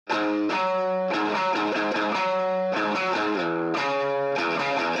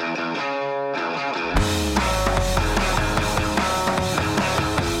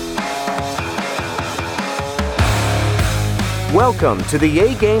Welcome to the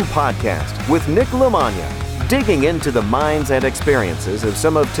A-Game Podcast with Nick LaMagna, digging into the minds and experiences of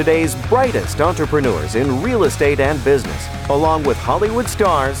some of today's brightest entrepreneurs in real estate and business, along with Hollywood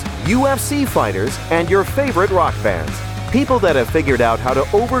stars, UFC fighters, and your favorite rock bands. People that have figured out how to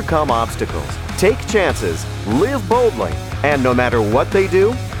overcome obstacles, take chances, live boldly, and no matter what they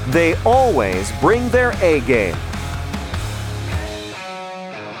do, they always bring their A-game.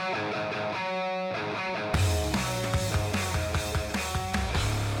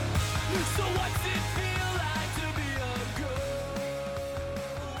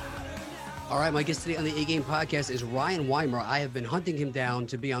 All right, my guest today on the A-Game Podcast is Ryan Weimer. I have been hunting him down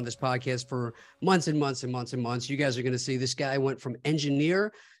to be on this podcast for months and months and months and months. You guys are going to see this guy went from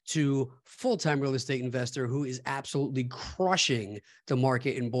engineer to full-time real estate investor who is absolutely crushing the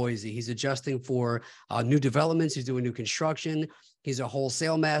market in Boise. He's adjusting for new developments. He's doing new construction. He's a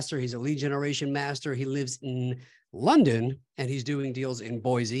wholesale master. He's a lead generation master. He lives in London, and he's doing deals in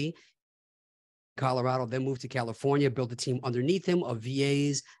Boise, Colorado, then moved to California, built a team underneath him of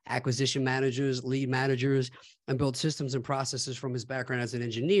VAs, acquisition managers, lead managers, and built systems and processes from his background as an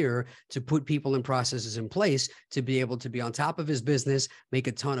engineer to put people and processes in place to be able to be on top of his business, make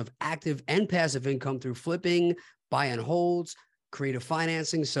a ton of active and passive income through flipping, buy and holds, creative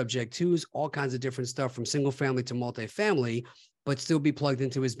financing, subject twos, all kinds of different stuff from single family to multifamily, but still be plugged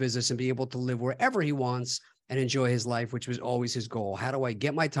into his business and be able to live wherever he wants and enjoy his life, which was always his goal. How do I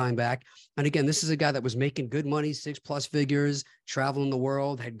get my time back? And again, this is a guy that was making good money, 6+ figures, traveling the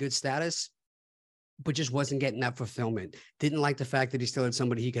world, had good status, but just wasn't getting that fulfillment. Didn't like the fact that he still had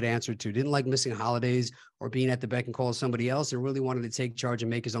somebody he could answer to. Didn't like missing holidays or being at the beck and call of somebody else, and really wanted to take charge and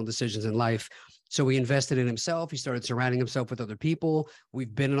make his own decisions in life. So he invested in himself. He started surrounding himself with other people.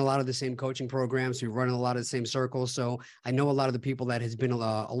 We've been in a lot of the same coaching programs. We've run in a lot of the same circles. So I know a lot of the people that has been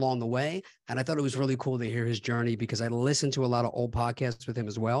along the way. And I thought it was really cool to hear his journey because I listened to a lot of old podcasts with him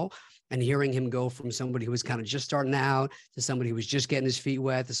as well. And hearing him go from somebody who was kind of just starting out to somebody who was just getting his feet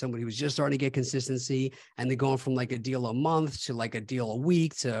wet to somebody who was just starting to get consistency, and then going from like a deal a month to like a deal a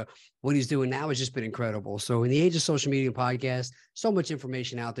week to what he's doing now has just been incredible. So in the age of social media podcast, so much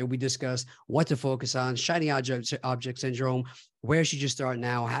information out there. We discuss what to focus on, shiny object syndrome. Where should you start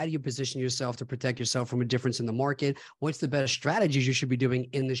now? How do you position yourself to protect yourself from a difference in the market? What's the best strategies you should be doing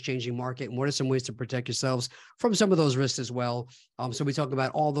in this changing market? And what are some ways to protect yourselves from some of those risks as well? So we talk about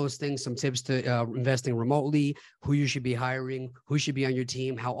all those things, some tips to investing remotely, who you should be hiring, who should be on your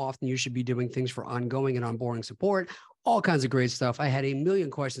team, how often you should be doing things for ongoing and onboarding support, all kinds of great stuff. I had a million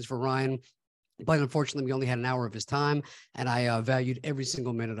questions for Ryan, but unfortunately, we only had an hour of his time, and I valued every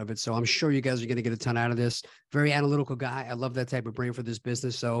single minute of it. So I'm sure you guys are going to get a ton out of this. Very analytical guy. I love that type of brain for this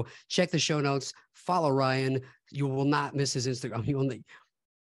business. So check the show notes. Follow Ryan. You will not miss his Instagram.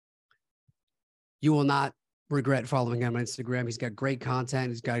 You will not regret following him on Instagram. He's got great content.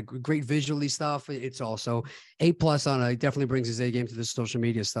 He's got great visually stuff. It's also A+ on it. He definitely brings his A game to the social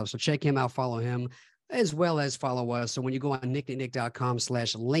media stuff. So check him out. Follow him, as well as follow us. So when you go on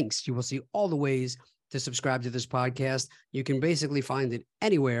nicknicknick.com/links, you will see all the ways to subscribe to this podcast. You can basically find it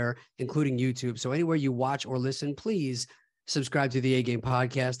anywhere, including YouTube. So anywhere you watch or listen, please subscribe to the A-Game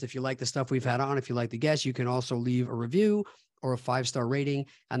Podcast. If you like the stuff we've had on, if you like the guests, you can also leave a review or a 5-star rating.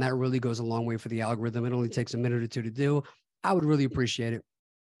 And that really goes a long way for the algorithm. It only takes a minute or two to do. I would really appreciate it.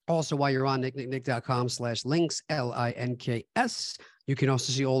 Also, while you're on nicknicknick.com/links, LINKS, you can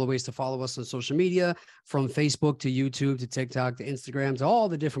also see all the ways to follow us on social media, from Facebook to YouTube to TikTok to Instagram to all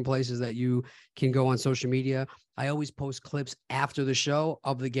the different places that you can go on social media. I always post clips after the show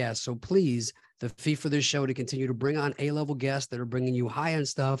of the guests. So please, the fee for this show to continue to bring on A-level guests that are bringing you high-end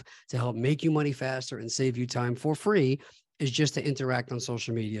stuff to help make you money faster and save you time for free is just to interact on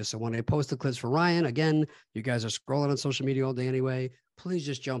social media. So when I post the clips for Ryan, again, you guys are scrolling on social media all day anyway, please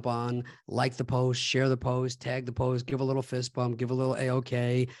just jump on, like the post, share the post, tag the post, give a little fist bump, give a little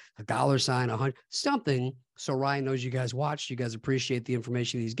A-OK, a $, 100, something, so Ryan knows you guys watched, you guys appreciate the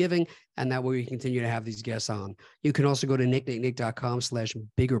information he's giving, and that way we continue to have these guests on. You can also go to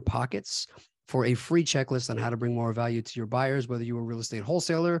nicknicknick.com/biggerpockets for a free checklist on how to bring more value to your buyers, whether you're a real estate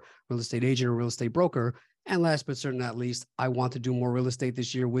wholesaler, real estate agent, or real estate broker. And last but certainly not least, I want to do more real estate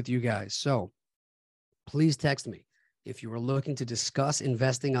this year with you guys. So please text me. If you are looking to discuss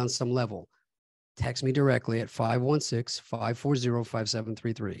investing on some level, text me directly at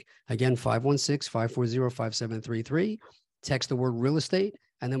 516-540-5733. Again, 516-540-5733. Text the word real estate,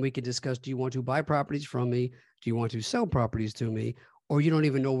 and then we can discuss, do you want to buy properties from me? Do you want to sell properties to me? Or you don't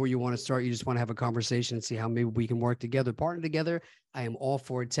even know where you want to start. You just want to have a conversation and see how maybe we can work together, partner together. I am all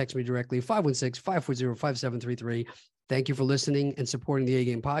for it. Text me directly, 516-540-5733. Thank you for listening and supporting the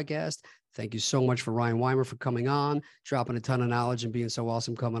A-Game Podcast. Thank you so much for Ryan Weimer for coming on, dropping a ton of knowledge and being so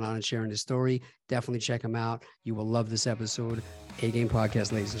awesome coming on and sharing his story. Definitely check him out. You will love this episode. A Game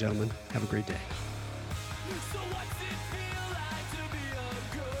Podcast, ladies and gentlemen. Have a great day.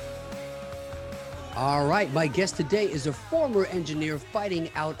 All right, my guest today is a former engineer fighting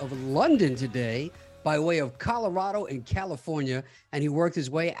out of London today by way of Colorado and California, and he worked his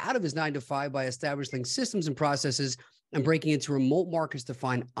way out of his 9-to-5 by establishing systems and processes and breaking into remote markets to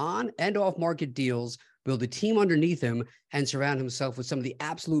find on and off market deals, build a team underneath him, and surround himself with some of the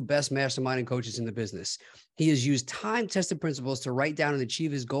absolute best masterminding coaches in the business. He has used time-tested principles to write down and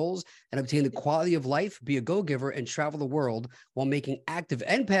achieve his goals and obtain the quality of life, be a go-giver, and travel the world while making active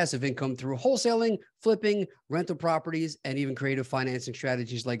and passive income through wholesaling, flipping, rental properties, and even creative financing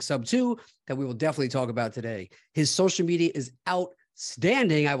strategies like Sub2 that we will definitely talk about today. His social media is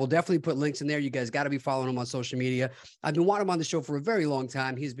outstanding. I will definitely put links in there. You guys got to be following him on social media. I've been wanting him on the show for a very long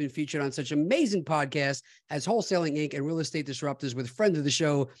time. He's been featured on such amazing podcasts as Wholesaling Inc. and Real Estate Disruptors with friend of the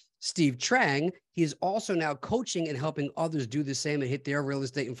show, Steve Trang. He is also now coaching and helping others do the same and hit their real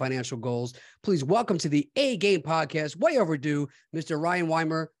estate and financial goals. Please welcome to the A Game Podcast, way overdue, Mr. Ryan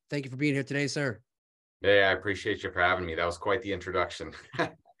Weimer. Thank you for being here today, sir. Hey, I appreciate you for having me. That was quite the introduction.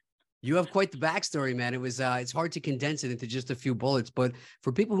 You have quite the backstory, man. It's hard to condense it into just a few bullets, but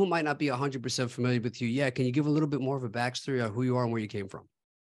for people who might not be 100% familiar with you, can you give a little bit more of a backstory of who you are and where you came from?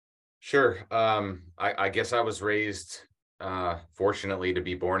 Sure. I guess I was raised, fortunately, to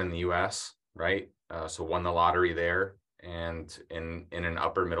be born in the U.S., right? So won the lottery there, and in an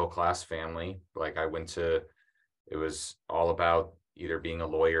upper middle class family. Like it was all about either being a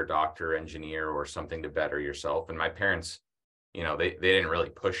lawyer, doctor, engineer, or something to better yourself. And my parents, they didn't really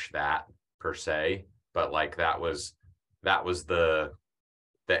push that per se, but like that was the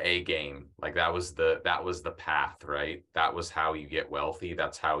A game. Like that was the path, right? That was how you get wealthy.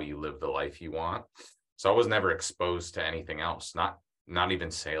 That's how you live the life you want. So I was never exposed to anything else, not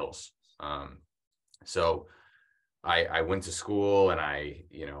even sales. So I went to school and I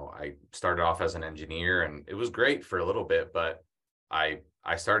started off as an engineer, and it was great for a little bit, but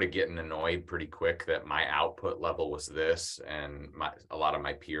I started getting annoyed pretty quick that my output level was this and a lot of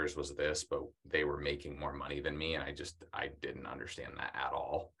my peers was this, but they were making more money than me. And I didn't understand that at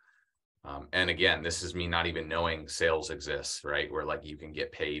all. And again, this is me not even knowing sales exists, right? Where like you can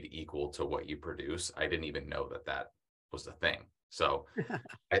get paid equal to what you produce. I didn't even know that was the thing. So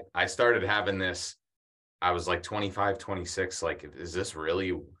I started having this, I was like 25, 26, like, is this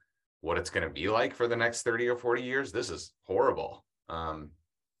really what it's going to be like for the next 30 or 40 years? This is horrible.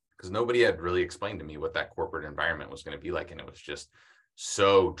 Because nobody had really explained to me what that corporate environment was going to be like. And it was just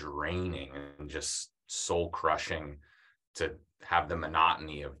so draining and just soul crushing to have the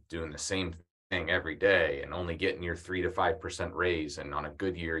monotony of doing the same thing every day and only getting your 3 to 5% raise. And on a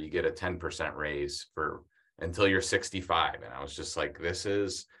good year, you get a 10% raise until you're 65. And I was just like,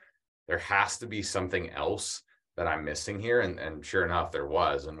 there has to be something else that I'm missing here. And sure enough, there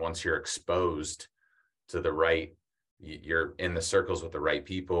was. And once you're exposed to you're in the circles with the right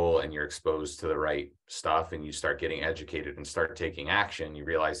people and you're exposed to the right stuff and you start getting educated and start taking action, you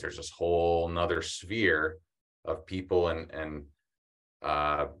realize there's this whole nother sphere of people and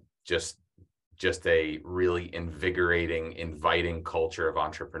just a really invigorating, inviting culture of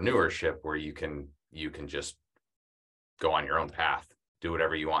entrepreneurship where you can just go on your own path, do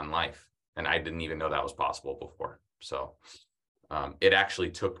whatever you want in life. And I didn't even know that was possible before. So it actually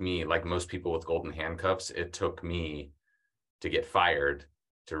took me, like most people with golden handcuffs, it took me to get fired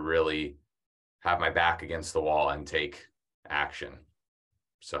to really have my back against the wall and take action.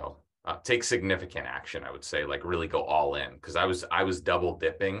 So take significant action, I would say, like really go all in. Because I was double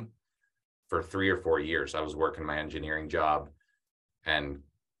dipping for 3 or 4 years. I was working my engineering job and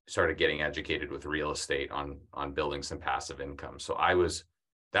started getting educated with real estate on building some passive income. So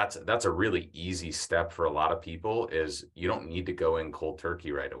that's a really easy step for a lot of people, is you don't need to go in cold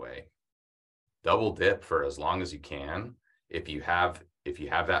turkey right away. Double dip for as long as you can. If you have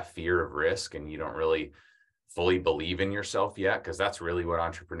that fear of risk and you don't really fully believe in yourself yet, because that's really what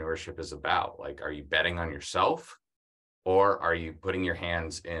entrepreneurship is about. Like, are you betting on yourself, or are you putting your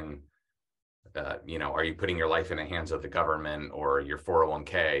hands in, are you putting your life in the hands of the government or your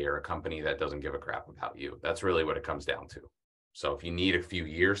 401k or a company that doesn't give a crap about you? That's really what it comes down to. So if you need a few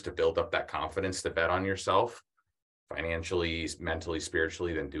years to build up that confidence to bet on yourself financially, mentally,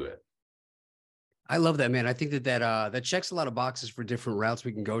 spiritually, then do it. I love that, man. I think that checks a lot of boxes for different routes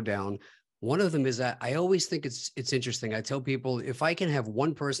we can go down. One of them is that I always think it's interesting. I tell people, if I can have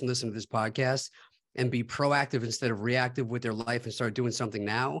one person listen to this podcast and be proactive instead of reactive with their life and start doing something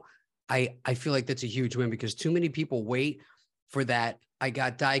now, I feel like that's a huge win, because too many people wait for that. I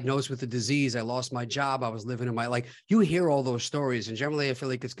got diagnosed with a disease. I lost my job. I was living in my, like, you hear all those stories. And generally I feel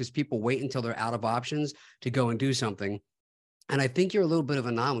like it's because people wait until they're out of options to go and do something. And I think you're a little bit of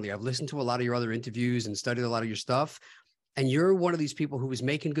an anomaly. I've listened to a lot of your other interviews and studied a lot of your stuff. And you're one of these people who was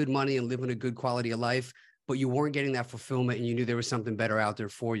making good money and living a good quality of life, but you weren't getting that fulfillment and you knew there was something better out there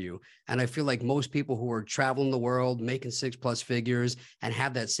for you. And I feel like most people who are traveling the world, making 6+ figures and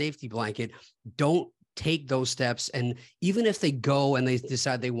have that safety blanket don't take those steps. And even if they go and they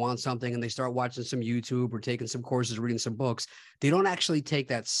decide they want something and they start watching some YouTube or taking some courses, reading some books, they don't actually take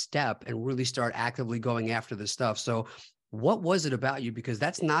that step and really start actively going after this stuff. So what was it about you? Because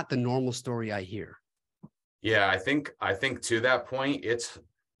that's not the normal story I hear. Yeah, I think to that point,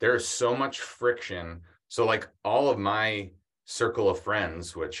 there's so much friction. So like all of my circle of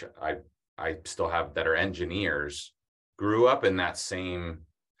friends, which I still have that are engineers, grew up in that same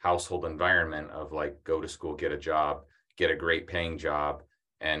household environment of like, go to school, get a job, get a great paying job,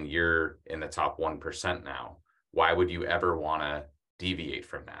 and you're in the top 1% now. Why would you ever want to deviate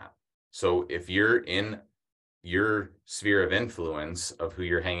from that? So if you're in your sphere of influence of who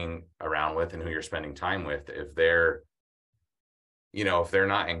you're hanging around with and who you're spending time with, if they're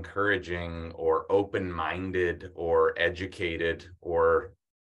not encouraging or open-minded or educated or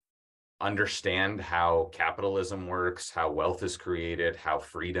understand how capitalism works, how wealth is created, how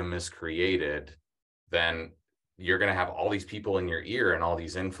freedom is created, then you're going to have all these people in your ear and all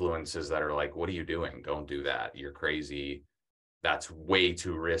these influences that are like, what are you doing? Don't do that. You're crazy. That's way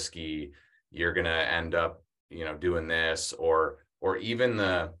too risky. You're going to end up doing this, or even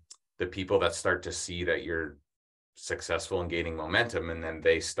the people that start to see that you're successful and gaining momentum, and then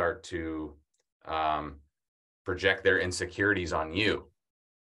they start to project their insecurities on you,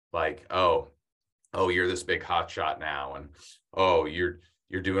 like, oh, you're this big hotshot now, and oh, you're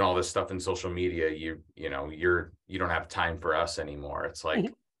doing all this stuff in social media. You don't have time for us anymore. It's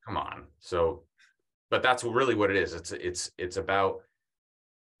like, come on. So, but that's really what it is. It's about.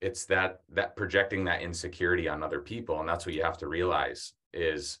 It's that projecting that insecurity on other people. And that's what you have to realize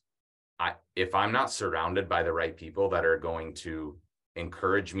is if I'm not surrounded by the right people that are going to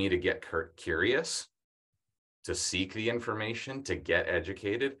encourage me to get curious, to seek the information, to get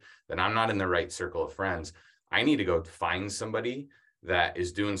educated, then I'm not in the right circle of friends. I need to go find somebody that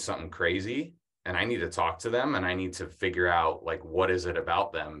is doing something crazy, and I need to talk to them, and I need to figure out, like, what is it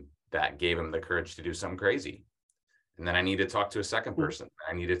about them that gave them the courage to do something crazy? And then I need to talk to a second person.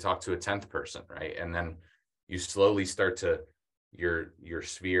 I need to talk to a 10th person, right? And then you slowly start to, your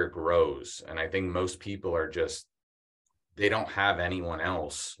sphere grows. And I think most people are they don't have anyone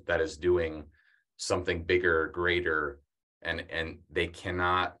else that is doing something bigger, greater, and they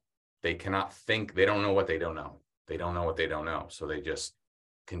cannot think. They don't know what they don't know. They don't know what they don't know. So they just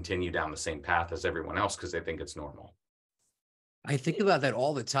continue down the same path as everyone else because they think it's normal. I think about that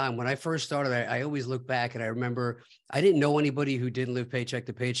all the time. When I first started, I always look back and I remember I didn't know anybody who didn't live paycheck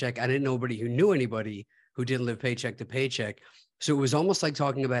to paycheck. I didn't know anybody who knew anybody who didn't live paycheck to paycheck. So it was almost like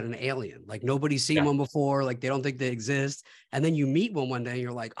talking about an alien. Like nobody's seen one before. Like they don't think they exist. And then you meet one day and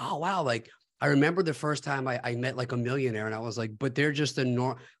you're like, oh, wow. Like I remember the first time I met like a millionaire and I was like, but they're just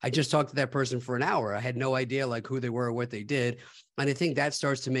I just talked to that person for an hour. I had no idea like who they were or what they did. And I think that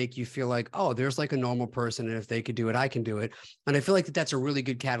starts to make you feel like, oh, there's like a normal person. And if they could do it, I can do it. And I feel like that's a really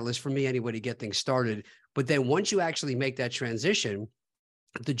good catalyst for me anyway to get things started. But then once you actually make that transition,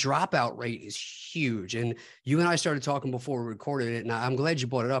 the dropout rate is huge. And you and I started talking before we recorded it. And I'm glad you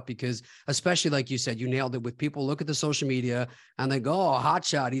brought it up because especially like you said, you nailed it with people look at the social media and they go, oh,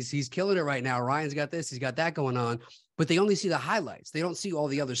 hotshot, he's killing it right now. Ryan's got this, he's got that going on, but they only see the highlights. They don't see all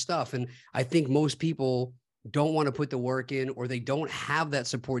the other stuff. And I think most people don't want to put the work in, or they don't have that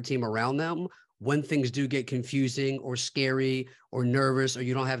support team around them when things do get confusing or scary or nervous, or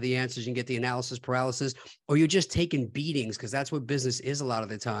you don't have the answers, you can get the analysis paralysis, or you're just taking beatings because that's what business is a lot of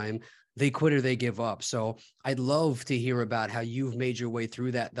the time. They quit or they give up. So I'd love to hear about how you've made your way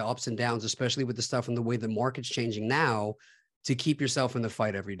through that, the ups and downs, especially with the stuff and the way the market's changing now, to keep yourself in the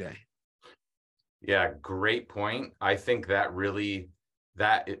fight every day. Yeah, great point. I think that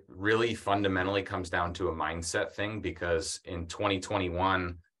it really fundamentally comes down to a mindset thing, because in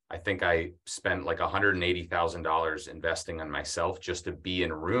 2021, I think I spent like $180,000 investing in myself just to be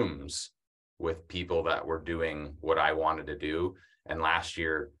in rooms with people that were doing what I wanted to do. And last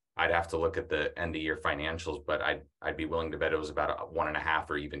year, I'd have to look at the end of year financials, but I'd be willing to bet it was about 1.5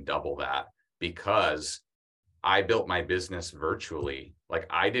 or even double that, because I built my business virtually. Like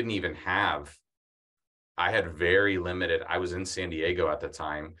I had very limited, I was in San Diego at the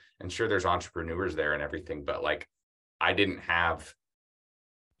time, and sure, there's entrepreneurs there and everything, but like I didn't have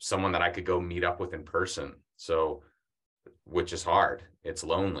someone that I could go meet up with in person. So which is hard. It's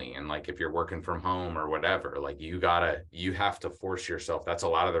lonely. And like, if you're working from home or whatever, like you have to force yourself. That's a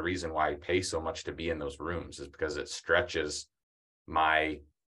lot of the reason why I pay so much to be in those rooms, is because it stretches my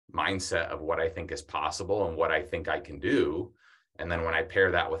mindset of what I think is possible and what I think I can do. And then when I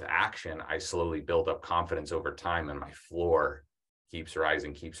pair that with action, I slowly build up confidence over time, and my floor keeps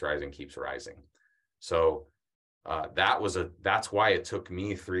rising, keeps rising, keeps rising. So that's why it took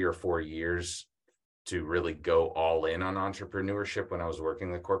me 3 or 4 years to really go all in on entrepreneurship when I was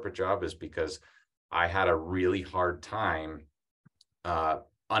working the corporate job, is because I had a really hard time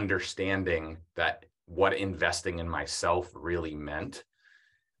understanding that what investing in myself really meant.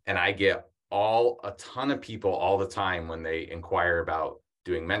 And I get a ton of people all the time when they inquire about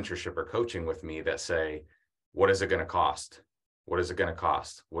doing mentorship or coaching with me that say, what is it going to cost? What is it going to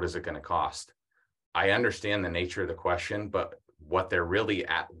cost? What is it going to cost? I understand the nature of the question, but what they're really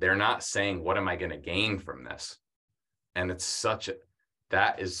they're not saying, what am I going to gain from this? And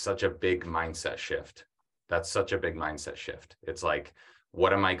that is such a big mindset shift. That's such a big mindset shift. It's like,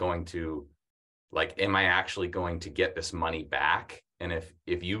 what am I going to, like, am I actually going to get this money back? And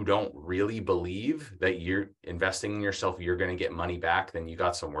if you don't really believe that you're investing in yourself, you're going to get money back, then you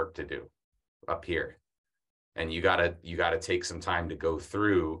got some work to do up here. And you got to take some time to go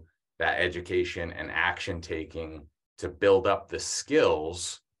through that education and action taking to build up the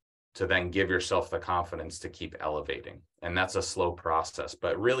skills to then give yourself the confidence to keep elevating. And that's a slow process,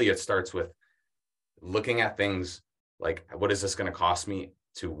 but really it starts with looking at things like, what is this going to cost me,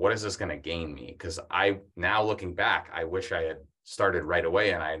 to what is this going to gain me? Because now looking back, I wish I had started right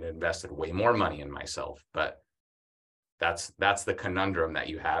away and I had invested way more money in myself. But that's the conundrum that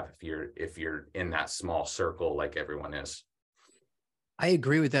you have if you're in that small circle like everyone is. I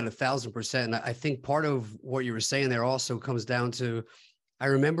agree with that 1,000%. I think part of what you were saying there also comes down to, I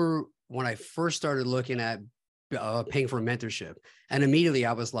remember when I first started looking at paying for a mentorship, and immediately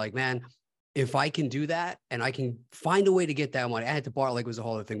I was like, man, if I can do that and I can find a way to get that money, I had to borrow, like it was a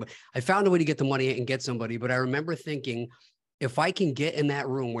whole other thing, but I found a way to get the money and get somebody. But I remember thinking, if I can get in that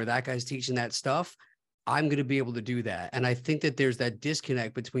room where that guy's teaching that stuff, I'm going to be able to do that. And I think that there's that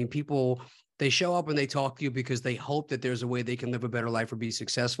disconnect between people. They show up and they talk to you because they hope that there's a way they can live a better life or be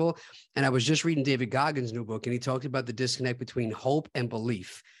successful. And I was just reading David Goggins' new book, and he talked about the disconnect between hope and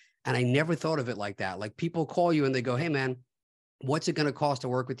belief. And I never thought of it like that. Like, people call you and they go, hey man, what's it going to cost to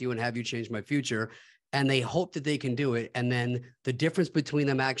work with you and have you change my future? And they hope that they can do it. And then the difference between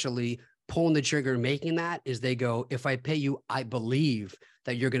them actually pulling the trigger and making that is they go, if I pay you, I believe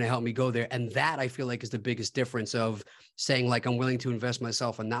that you're going to help me go there. And that, I feel like, is the biggest difference of saying, like, I'm willing to invest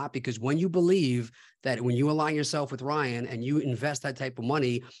myself or not. Because when you believe that, when you align yourself with Ryan and you invest that type of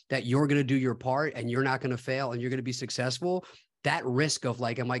money, that you're going to do your part and you're not going to fail and you're going to be successful, that risk of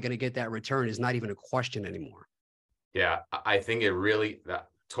like, am I going to get that return, is not even a question anymore. Yeah, I think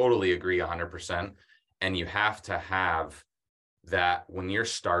totally agree 100%. And you have to have that when you're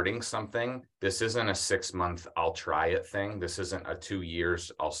starting something. This isn't a 6-month, I'll try it thing. This isn't a 2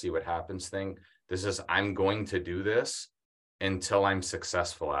 years, I'll see what happens thing. This is, I'm going to do this until I'm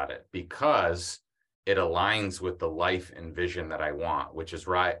successful at it, because it aligns with the life and vision that I want, which is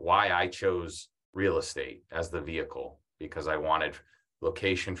why I chose real estate as the vehicle, because I wanted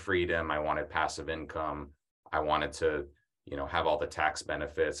location freedom. I wanted passive income. I wanted to, have all the tax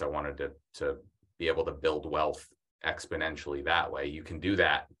benefits. I wanted to be able to build wealth exponentially that way. You can do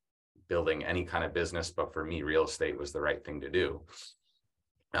that building any kind of business, but for me, real estate was the right thing to do.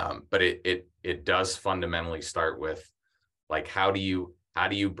 But it does fundamentally start with, like, how do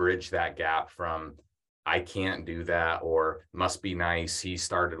you bridge that gap from, I can't do that, or must be nice, he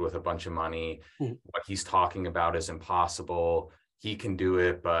started with a bunch of money, what he's talking about is impossible, he can do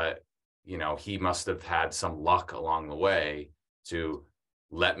it, but he must have had some luck along the way, to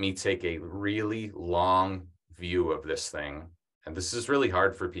let me take a really long view of this thing. And this is really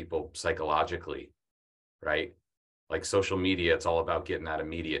hard for people psychologically, right? Like social media, it's all about getting that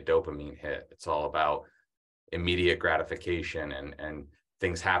immediate dopamine hit. It's all about immediate gratification and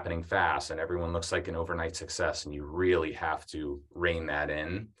things happening fast, and everyone looks like an overnight success. And you really have to rein that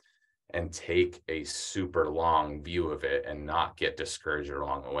in and take a super long view of it and not get discouraged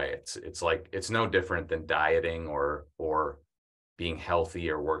along the way. It's like, it's no different than dieting or being healthy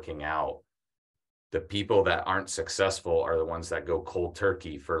or working out. The people that aren't successful are the ones that go cold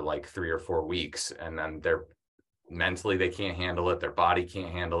turkey for like 3 or 4 weeks, and then they're mentally, they can't handle it, their body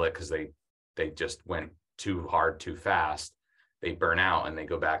can't handle it, because they just went too hard too fast. They burn out and they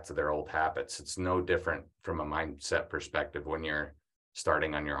go back to their old habits. It's no different from a mindset perspective. When you're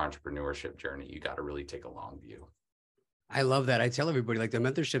starting on your entrepreneurship journey, you got to really take a long view. I love that. I tell everybody, like, the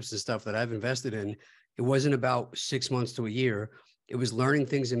mentorships and stuff that I've invested in, It wasn't about 6 months to a year. It was learning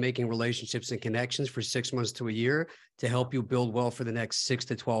things and making relationships and connections for 6 months to a year to help you build well for the next 6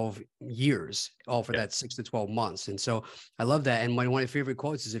 to 12 years, all for that 6 to 12 months. And so I love that. And one of my favorite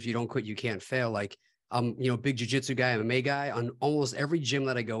quotes is, if you don't quit, you can't fail. Like, I'm, big jujitsu guy, MMA guy. On almost every gym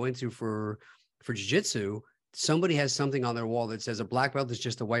that I go into for jujitsu, somebody has something on their wall that says a black belt is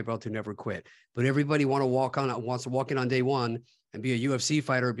just a white belt who never quit. But everybody wants to walk in on day one and be a UFC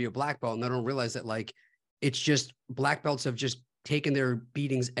fighter or be a black belt. And they don't realize that, like, it's just black belts have just taken their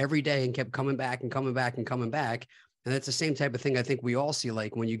beatings every day and kept coming back and coming back and coming back. And that's the same type of thing I think we all see.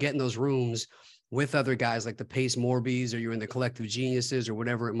 Like, when you get in those rooms with other guys like the Pace Morbies, or you're in the Collective Geniuses or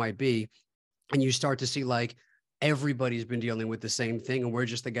whatever it might be, and you start to see like everybody's been dealing with the same thing, and we're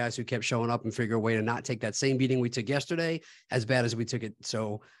just the guys who kept showing up and figure a way to not take that same beating we took yesterday as bad as we took it.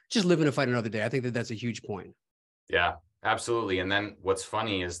 So just living to fight another day. I think that that's a huge point. Yeah, absolutely. And then what's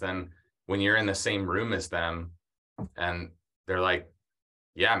funny is then when you're in the same room as them and they're like,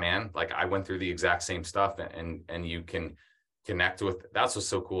 yeah, man, like I went through the exact same stuff, and you can connect with, that's what's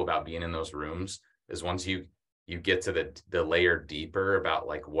so cool about being in those rooms, is once you get to the layer deeper about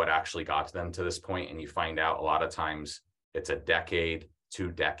like what actually got to them to this point, and you find out a lot of times it's a decade,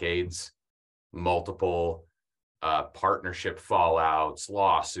 2 decades, multiple partnership fallouts,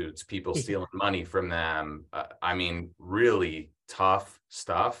 lawsuits, people stealing money from them. I mean, really tough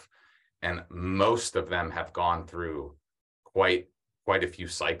stuff. And most of them have gone through quite a few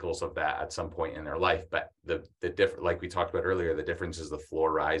cycles of that at some point in their life. But the different, like we talked about earlier, the difference is the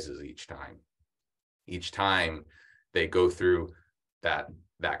floor rises each time. Each time they go through that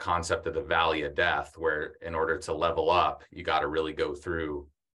concept of the valley of death, where in order to level up, you got to really go through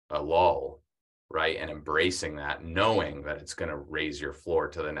a lull, right? And embracing that, knowing that it's going to raise your floor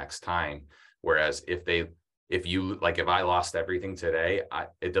to the next time. Whereas if I lost everything today,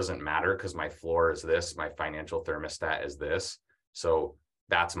 it doesn't matter, because my floor is this, my financial thermostat is this. So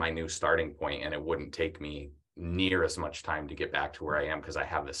that's my new starting point, and it wouldn't take me near as much time to get back to where I am, because I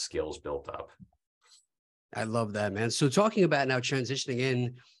have the skills built up. I love that, man. So talking about now transitioning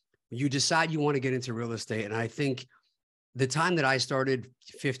in, you decide you want to get into real estate. And I think the time that I started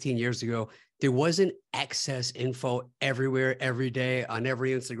 15 years ago, there wasn't excess info everywhere, every day, on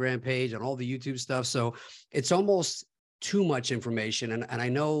every Instagram page, on all the YouTube stuff. So it's almost too much information. And I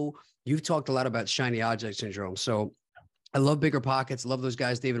know you've talked a lot about shiny object syndrome. So I love Bigger Pockets. Love those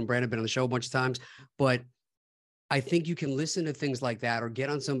guys. David and Brandon have been on the show a bunch of times. But I think you can listen to things like that, or get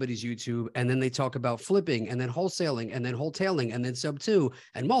on somebody's YouTube, and then they talk about flipping, and then wholesaling, and then wholetailing, and then sub 2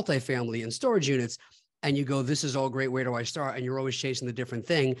 and multifamily and storage units. And you go, this is all great. Where do I start? And you're always chasing the different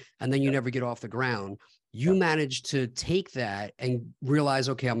thing. And then you never get off the ground. You managed to take that and realize,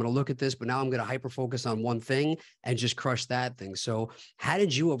 okay, I'm going to look at this, but now I'm going to hyper focus on one thing and just crush that thing. So how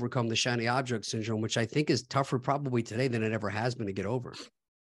did you overcome the shiny object syndrome, which I think is tougher probably today than it ever has been to get over?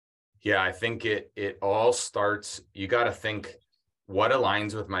 Yeah, I think it all starts, you got to think what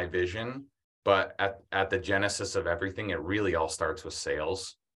aligns with my vision, but at the genesis of everything, it really all starts with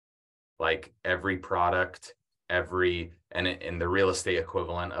sales. Like every product, and the real estate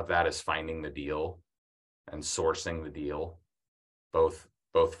equivalent of that is finding the deal and sourcing the deal, both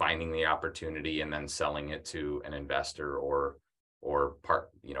finding the opportunity and then selling it to an investor or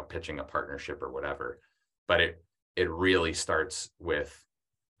pitching a partnership or whatever. But it really starts with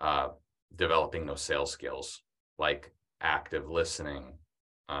developing those sales skills, like active listening,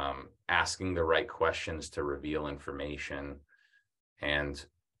 asking the right questions to reveal information, and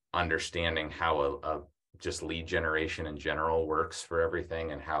understanding how a just lead generation in general works for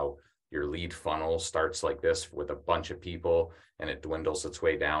everything, and how your lead funnel starts like this with a bunch of people, and it dwindles its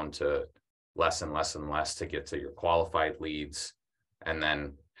way down to less and less and less to get to your qualified leads. And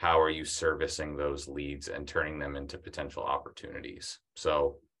then how are you servicing those leads and turning them into potential opportunities?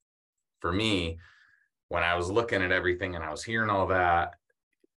 So for me, when I was looking at everything and I was hearing all that,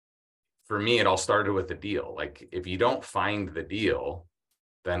 for me, it all started with the deal. Like, if you don't find the deal,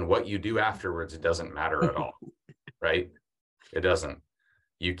 then what you do afterwards, it doesn't matter at all, right? It doesn't.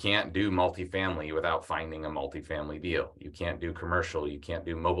 You can't do multifamily without finding a multifamily deal. You can't do commercial. You can't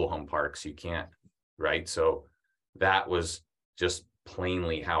do mobile home parks. You can't, right? So that was just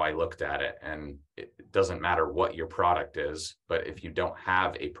plainly how I looked at it. And it doesn't matter what your product is, but if you don't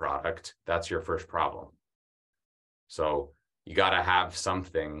have a product, that's your first problem. So you got to have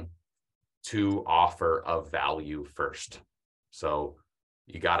something to offer of value first. So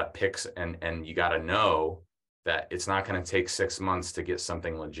you got to pick, and you got to know that it's not going to take 6 months to get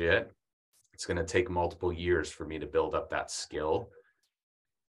something legit. It's going to take multiple years for me to build up that skill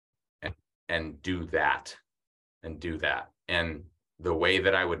and do that. And the way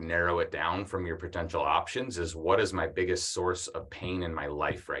that I would narrow it down from your potential options is, what is my biggest source of pain in my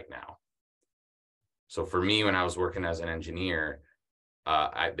life right now? So for me, when I was working as an engineer,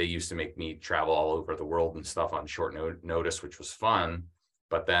 they used to make me travel all over the world and stuff on short notice, which was fun.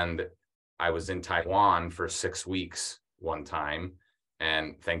 But then I was in Taiwan for 6 weeks one time,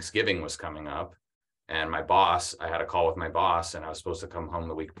 and Thanksgiving was coming up. And I had a call with my boss, and I was supposed to come home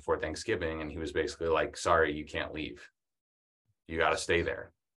the week before Thanksgiving. And he was basically like, sorry, you can't leave. You got to stay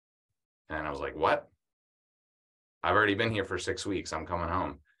there. And I was like, what? I've already been here for 6 weeks. I'm coming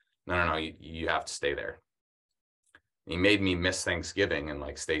home. No, you have to stay there. He made me miss Thanksgiving and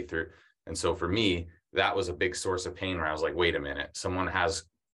like stay through. And so for me, that was a big source of pain, where I was like, wait a minute,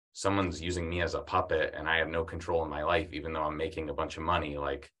 someone's using me as a puppet, and I have no control in my life, even though I'm making a bunch of money.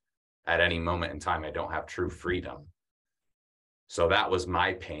 Like, at any moment in time, I don't have true freedom. So that was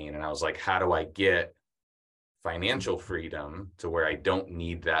my pain. And I was like, how do I get financial freedom to where I don't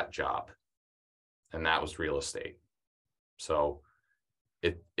need that job? And that was real estate. So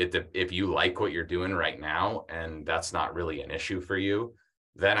if you like what you're doing right now, and that's not really an issue for you,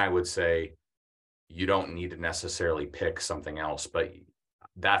 then I would say you don't need to necessarily pick something else. But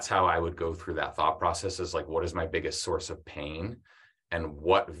that's how I would go through that thought process, is like, what is my biggest source of pain, and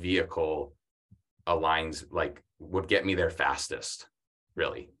what vehicle aligns, like, would get me there fastest,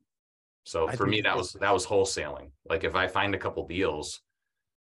 really. So for me, that was wholesaling. Like, if I find a couple deals,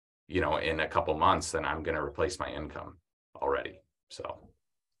 in a couple months, then I'm going to replace my income already. So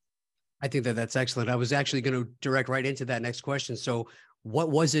I think that's excellent. I was actually going to direct right into that next question. So what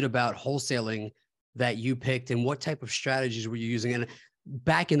was it about wholesaling that you picked, and what type of strategies were you using? And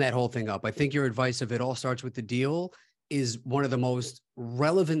backing that whole thing up, I think your advice of it all starts with the deal is one of the most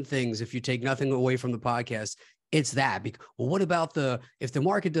relevant things. If you take nothing away from the podcast, it's that. Well, what about if the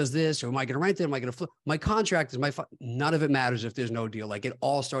market does this, or am I going to rent it? Am I going to flip? My contract is none of it matters if there's no deal. Like, it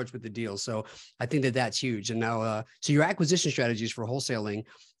all starts with the deal. So I think that's huge. And now, so your acquisition strategies for wholesaling,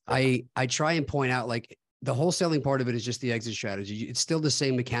 I try and point out, like, the wholesaling part of it is just the exit strategy. It's still the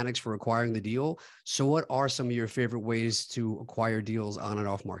same mechanics for acquiring the deal. So what are some of your favorite ways to acquire deals on and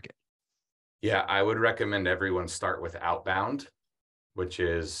off market? Yeah, I would recommend everyone start with outbound, which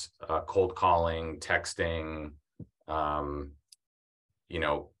is cold calling, texting,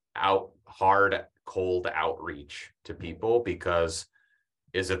 cold outreach to people. Because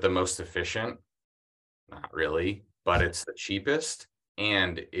is it the most efficient? Not really, but it's the cheapest.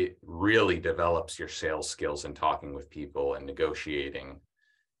 And it really develops your sales skills and talking with people and negotiating.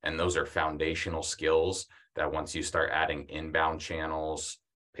 And those are foundational skills that once you start adding inbound channels,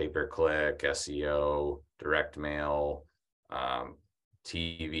 pay-per-click, SEO, direct mail,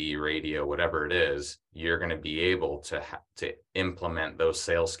 TV, radio, whatever it is, you're going to be able to implement those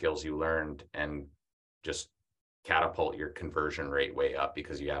sales skills you learned and just catapult your conversion rate way up,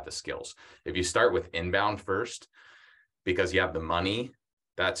 because you have the skills. If you start with inbound first, because you have the money,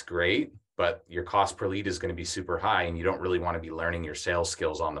 that's great, but your cost per lead is going to be super high, and you don't really want to be learning your sales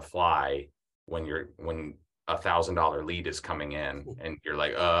skills on the fly when $1,000 lead is coming in and you're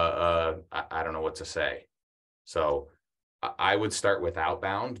like, I don't know what to say. So I would start with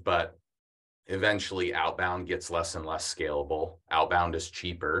outbound, but eventually outbound gets less and less scalable. Outbound is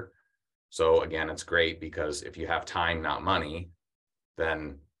cheaper. So again, it's great, because if you have time, not money,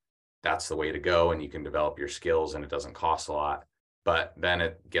 then that's the way to go, and you can develop your skills and it doesn't cost a lot. But then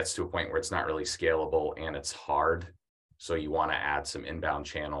it gets to a point where it's not really scalable and it's hard. So you want to add some inbound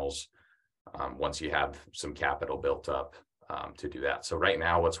channels once you have some capital built up to do that. So right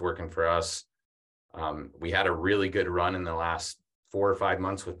now, what's working for us, we had a really good run in the last 4 or 5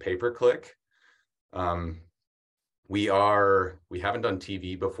 months with pay-per-click. We haven't done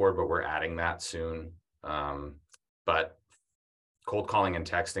TV before, but we're adding that soon. But cold calling and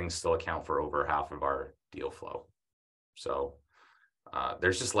texting still account for over half of our deal flow. So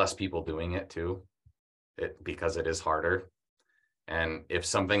there's just less people doing it too, because it is harder. And if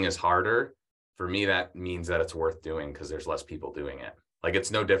something is harder, for me, that means that it's worth doing, because there's less people doing it. Like,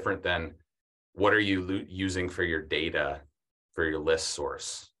 it's no different than, what are you using for your data, for your list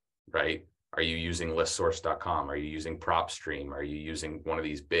source, right? Are you using listsource.com? Are you using PropStream? Are you using one of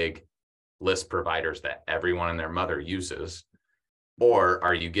these big list providers that everyone and their mother uses? Or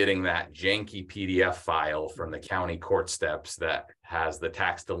are you getting that janky PDF file from the county court steps that has the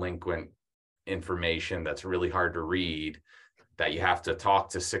tax delinquent information that's really hard to read, that you have to talk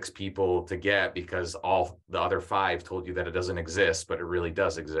to 6 people to get, because all the other 5 told you that it doesn't exist, but it really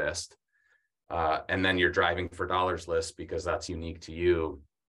does exist. And then you're driving for dollars lists because that's unique to you.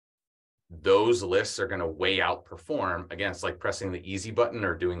 Those lists are going to way outperform. Again, it's like pressing the easy button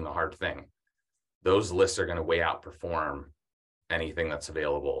or doing the hard thing. Those lists are going to way outperform anything that's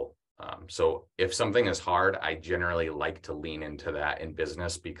available. So if something is hard, I generally like to lean into that in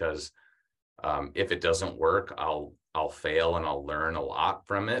business because if it doesn't work, I'll fail and I'll learn a lot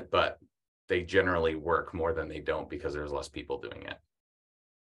from it, but they generally work more than they don't because there's less people doing it.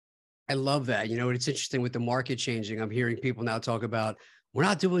 I love that. You know, it's interesting with the market changing. I'm hearing people now talk about we're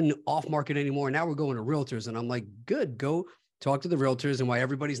not doing off market anymore. Now we're going to realtors. And I'm like, good, go talk to the realtors, and why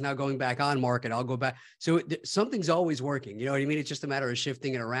everybody's now going back on market. I'll go back. So something's always working. You know what I mean? It's just a matter of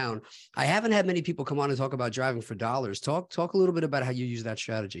shifting it around. I haven't had many people come on and talk about driving for dollars. Talk a little bit about how you use that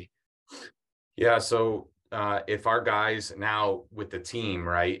strategy. Yeah. So if our guys now with the team,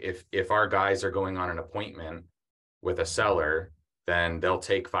 right, if our guys are going on an appointment with a seller, then they'll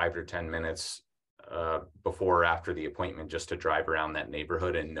take 5 or 10 minutes before or after the appointment just to drive around that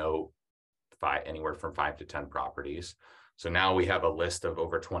neighborhood and know anywhere from 5 to 10 properties. So now we have a list of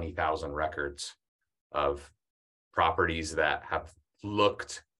over 20,000 records of properties that have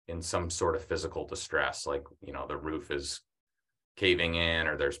looked in some sort of physical distress, like, you know, the roof is caving in,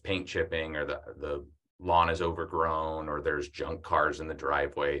 or there's paint chipping, or the lawn is overgrown, or there's junk cars in the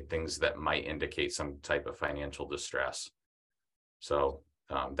driveway, things that might indicate some type of financial distress. So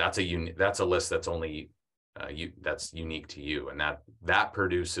that's a list that's only that's unique to you, and that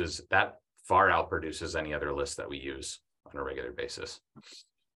far out produces any other list that we use on a regular basis.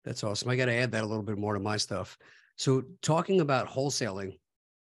 That's awesome. I got to add that a little bit more to my stuff. So talking about wholesaling,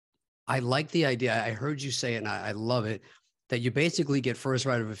 I like the idea. I heard you say it, and I love it, that you basically get first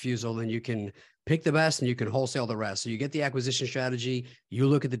right of refusal, and you can pick the best and you can wholesale the rest. So you get the acquisition strategy, you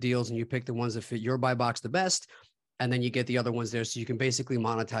look at the deals and you pick the ones that fit your buy box the best, and then you get the other ones there. So you can basically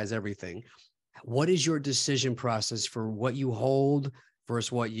monetize everything. What is your decision process for what you hold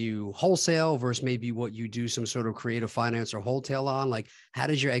versus what you wholesale versus maybe what you do some sort of creative finance or wholesale on? Like, how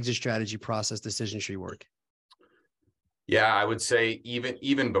does your exit strategy process decision tree work? Yeah, I would say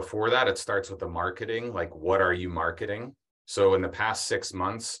even before that, it starts with the marketing. Like, what are you marketing? So in the past 6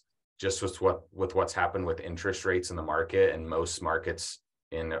 months, just with what's happened with interest rates in the market, and most markets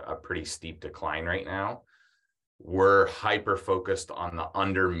in a pretty steep decline right now, we're hyper focused on the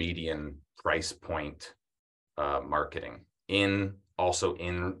under median price point marketing also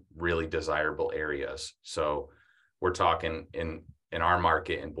in really desirable areas. So we're talking in our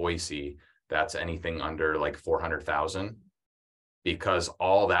market in Boise, that's anything under like 400,000, because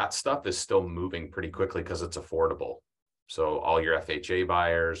all that stuff is still moving pretty quickly because it's affordable. So all your FHA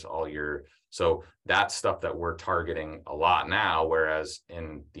buyers, so that's stuff that we're targeting a lot now. Whereas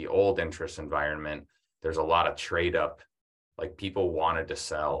in the old interest environment, there's a lot of trade up. Like, people wanted to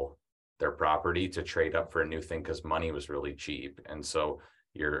sell their property to trade up for a new thing because money was really cheap. And so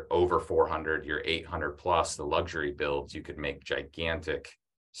you're over 400, you're 800 plus, the luxury builds, you could make gigantic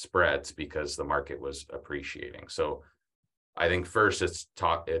spreads because the market was appreciating. So I think first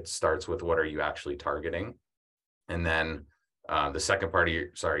it starts with what are you actually targeting? And then the second part of your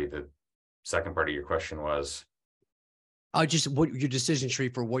question was Just what your decision tree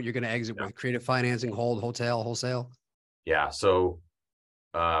for what you're going to exit with: creative financing, wholesale. Yeah. So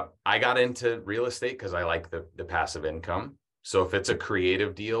I got into real estate because I like the passive income. So if it's a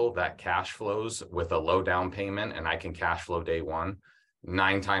creative deal that cash flows with a low down payment and I can cash flow day one,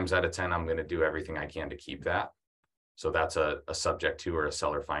 9 times out of 10, I'm going to do everything I can to keep that. So that's a subject to or a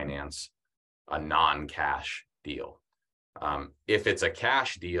seller finance, a non-cash deal. If it's a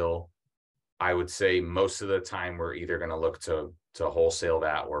cash deal, I would say most of the time we're either going to look to wholesale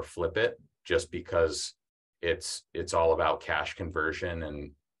that or flip it, just because it's all about cash conversion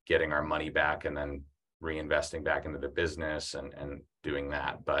and getting our money back and then reinvesting back into the business and doing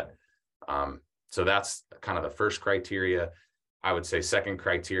that. But so that's kind of the first criteria. I would say second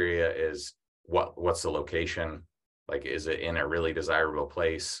criteria is what's the location? Like, is it in a really desirable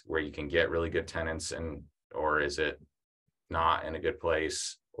place where you can get really good tenants, or is it not in a good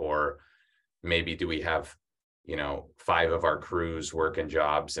place? Or maybe do we have 5 of our crews working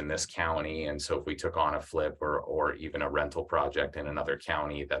jobs in this county, and so if we took on a flip or even a rental project in another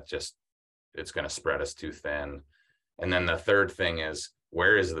county, it's going to spread us too thin. And then the third thing is,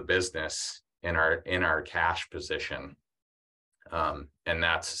 where is the business in our cash position? And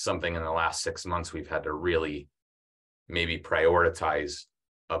that's something in the last 6 months we've had to really maybe prioritize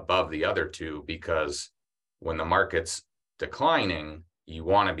above the other two, because when the market's declining, you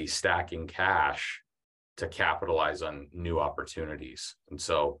want to be stacking cash to capitalize on new opportunities. And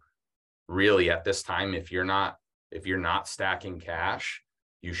so really at this time, if you're not stacking cash,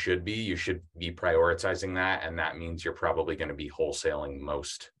 you should be prioritizing that. And that means you're probably going to be wholesaling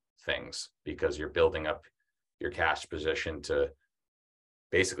most things, because you're building up your cash position to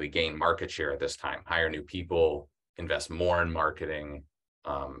basically gain market share at this time, hire new people, invest more in marketing,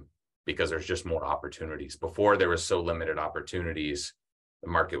 because there's just more opportunities. Before, there was so limited opportunities, the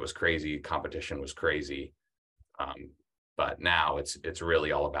market was crazy, competition was crazy. But now it's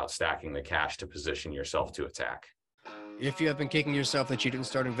really all about stacking the cash to position yourself to attack. If you have been kicking yourself that you didn't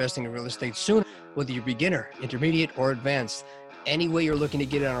start investing in real estate sooner, whether you're beginner, intermediate, or advanced, any way you're looking to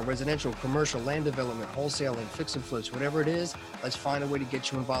get it on a residential, commercial, land development, wholesaling, fix and flips, whatever it is, let's find a way to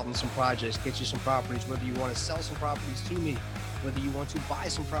get you involved in some projects, get you some properties, whether you want to sell some properties to me, whether you want to buy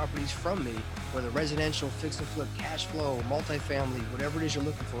some properties from me, whether residential, fix and flip, cash flow, multifamily, whatever it is you're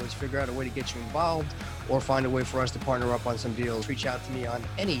looking for, let's figure out a way to get you involved or find a way for us to partner up on some deals. Reach out to me on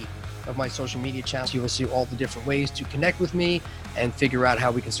any of my social media channels. You will see all the different ways to connect with me and figure out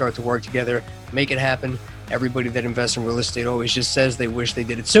how we can start to work together, make it happen. Everybody that invests in real estate always just says they wish they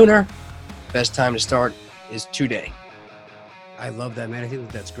did it sooner. Best time to start is today. I love that, man. I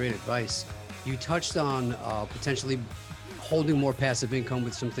think that's great advice. You touched on potentially holding more passive income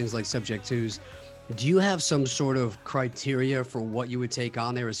with some things like subject twos. Do you have some sort of criteria for what you would take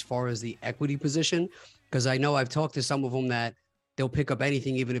on there as far as the equity position? Because I know I've talked to some of them that they'll pick up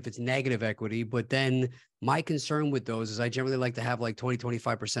anything, even if it's negative equity. But then my concern with those is I generally like to have like 20,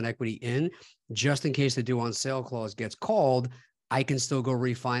 25% equity in, just in case the due on sale clause gets called. I can still go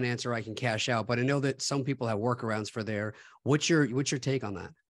refinance or I can cash out. But I know that some people have workarounds for there. What's your take on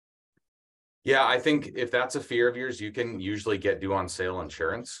that? Yeah, I think if that's a fear of yours, you can usually get due on sale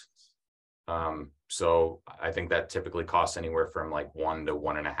insurance. So I think that typically costs anywhere from like 1 to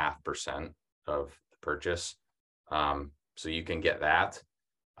 1.5% of the purchase. So you can get that.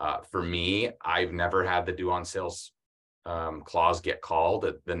 For me, I've never had the due on sales clause get called.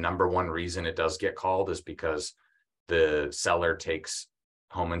 The number one reason it does get called is because the seller takes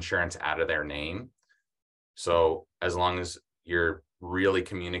home insurance out of their name. So as long as you're really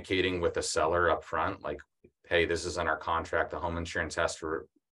communicating with the seller up front, like, hey, this is in our contract, the home insurance has to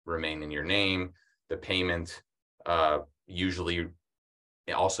remain in your name. The payment usually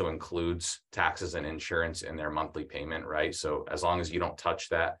also includes taxes and insurance in their monthly payment, right? So as long as you don't touch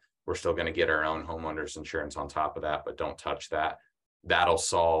that, we're still going to get our own homeowners insurance on top of that, but don't touch that. That'll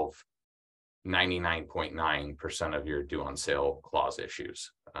solve 99.9% of your due on sale clause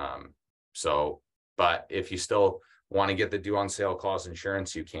issues. But if you still want to get the due on sale clause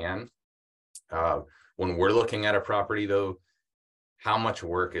insurance, you can. When we're looking at a property though, how much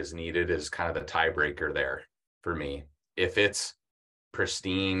work is needed is kind of the tiebreaker there for me. If it's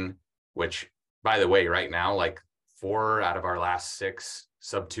pristine, which by the way, right now, like 4 out of our last 6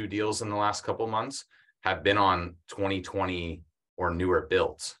 sub 2 deals in the last couple months have been on 2020 or newer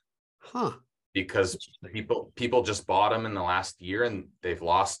builds. Because people just bought them in the last year and they've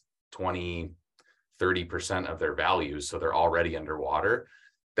lost 20-30% of their values, so they're already underwater.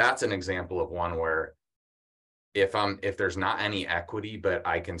 That's an example of one where if there's not any equity, but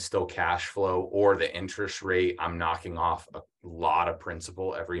I can still cash flow, or the interest rate, I'm knocking off a lot of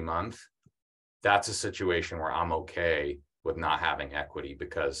principal every month, that's a situation where I'm okay with not having equity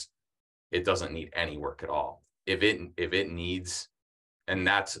because it doesn't need any work at all. If it needs, and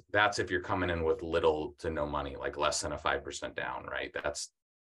that's if you're coming in with little to no money, like less than a 5% down, right? That's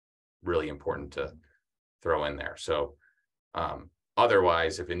really important to throw in there. So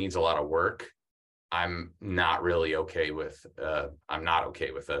otherwise, if it needs a lot of work, I'm not okay with a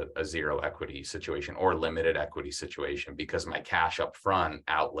zero equity situation or limited equity situation, because my cash up front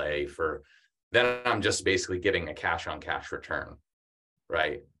outlay then I'm just basically getting a cash on cash return,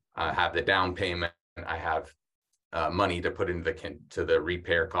 right? I have the down payment, I have money to put into the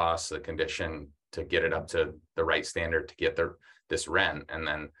repair costs, the condition to get it up to the right standard to get this rent, and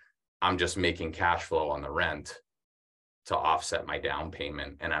then I'm just making cash flow on the rent to offset my down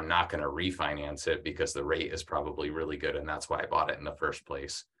payment, and I'm not going to refinance it because the rate is probably really good, and that's why I bought it in the first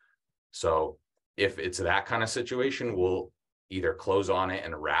place. So if it's that kind of situation, we'll either close on it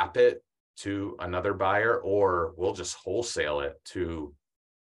and wrap it to another buyer, or we'll just wholesale it to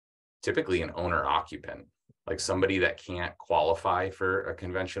typically an owner occupant, like somebody that can't qualify for a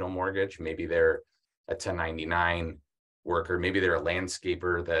conventional mortgage. Maybe they're a 1099 worker, maybe they're a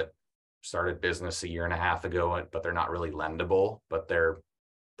landscaper that started business a year and a half ago, but they're not really lendable, but they're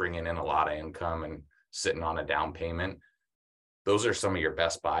bringing in a lot of income and sitting on a down payment. Those are some of your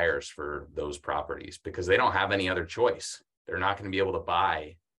best buyers for those properties because they don't have any other choice. They're not going to be able to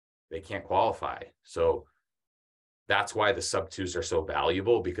buy. They can't qualify. So that's why the sub twos are so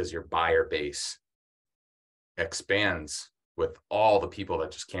valuable, because your buyer base expands with all the people that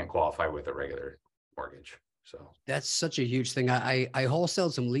just can't qualify with a regular mortgage. So that's such a huge thing. I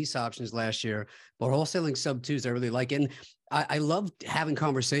wholesaled some lease options last year, but wholesaling sub twos I really like. And I love having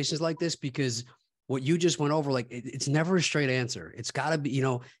conversations like this because what you just went over, like it's never a straight answer. It's got to be,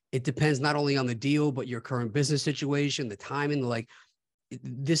 it depends not only on the deal, but your current business situation, the timing, like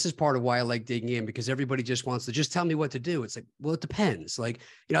this is part of why I like digging in, because everybody just wants to just tell me what to do. It's like, well, it depends. Like,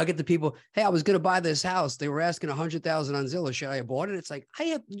 I get the people, hey, I was going to buy this house. They were asking 100,000 on Zillow. Should I have bought it? It's like,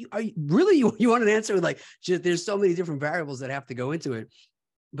 are you really, you want an answer? Like, just, there's so many different variables that have to go into it.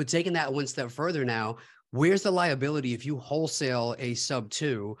 But taking that one step further now, where's the liability if you wholesale a sub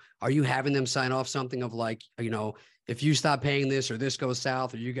 2? Are you having them sign off something of like, if you stop paying this or this goes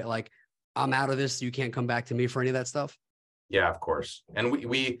south, or you get like, I'm out of this, you can't come back to me for any of that stuff? Yeah, of course. And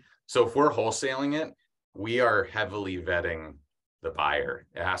so if we're wholesaling it, we are heavily vetting the buyer.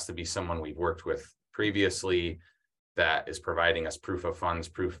 It has to be someone we've worked with previously that is providing us proof of funds,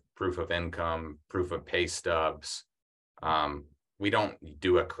 proof of income, proof of pay stubs. We don't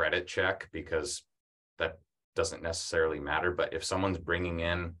do a credit check because that doesn't necessarily matter. But if someone's bringing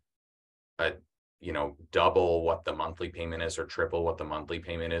in double what the monthly payment is or triple what the monthly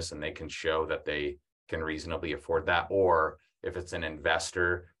payment is, and they can show that they can reasonably afford that, or if it's an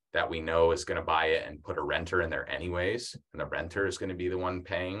investor that we know is going to buy it and put a renter in there anyways, and the renter is going to be the one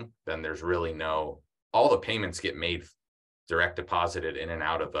paying, then there's really all the payments get made direct deposited in and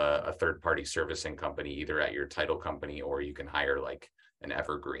out of a third-party servicing company, either at your title company, or you can hire like an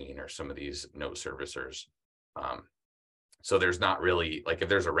Evergreen or some of these note servicers. So there's not really, like, if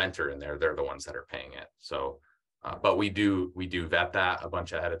there's a renter in there, they're the ones that are paying it. So but we do vet that a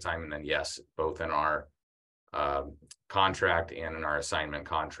bunch ahead of time. And then, yes, both in our contract and in our assignment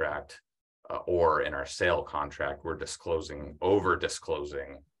contract or in our sale contract, we're over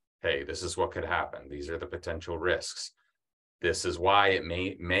disclosing, hey, this is what could happen. These are the potential risks. This is why it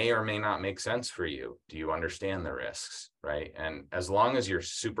may or may not make sense for you. Do you understand the risks, right? And as long as you're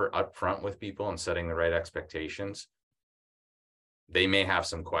super upfront with people and setting the right expectations, they may have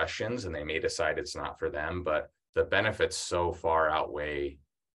some questions and they may decide it's not for them, but the benefits so far outweigh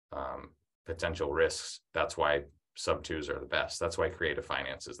potential risks. That's why sub 2s are the best. That's why creative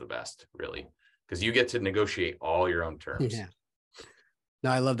finance is the best, really, because you get to negotiate all your own terms. Yeah. No,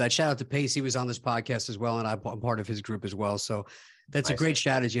 I love that. Shout out to Pace. He was on this podcast as well, and I'm part of his group as well. So that's nice. A great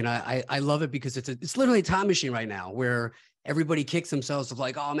strategy. And I love it because it's literally a time machine right now where everybody kicks themselves of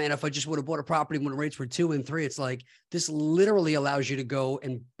like, oh man, if I just would have bought a property when the rates were 2 and 3, it's like, this literally allows you to go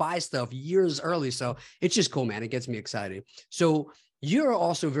and buy stuff years early. So it's just cool, man. It gets me excited. So you're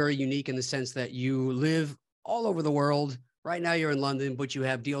also very unique in the sense that you live all over the world. Right now you're in London, but you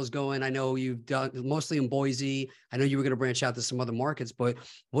have deals going. I know you've done mostly in Boise. I know you were going to branch out to some other markets, but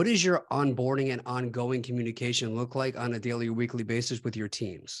what does your onboarding and ongoing communication look like on a daily or weekly basis with your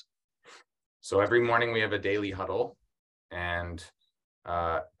teams? So every morning we have a daily huddle, and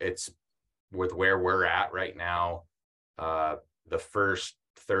it's with where we're at right now. The first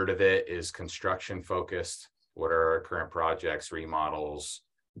third of it is construction focused. What are our current projects, remodels?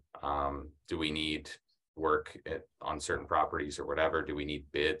 Do we need work on certain properties or whatever? Do we need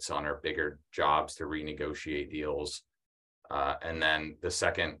bids on our bigger jobs to renegotiate deals? And then the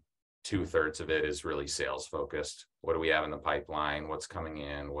second 2/3 of it is really sales focused. What do we have in the pipeline? What's coming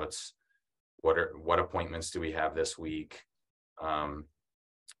in? What appointments do we have this week? And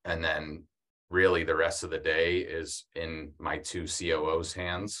then really the rest of the day is in my 2 COOs'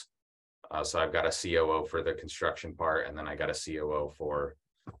 hands. So I've got a COO for the construction part, and then I got a COO for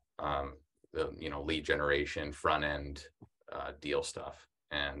the lead generation, front end deal stuff,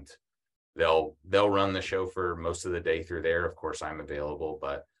 and they'll run the show for most of the day through there. Of course, I'm available,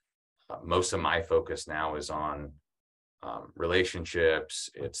 but most of my focus now is on relationships.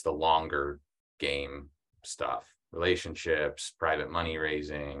 It's the longer game stuff, relationships, private money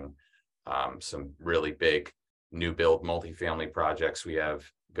raising, some really big new build multifamily projects we have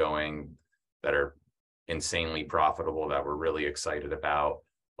going that are insanely profitable that we're really excited about.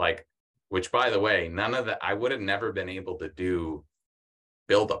 Which, by the way, none of that, I would have never been able to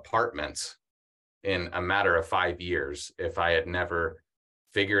build apartments in a matter of 5 years if I had never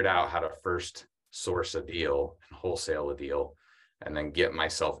figured out how to first source a deal and wholesale a deal, and then get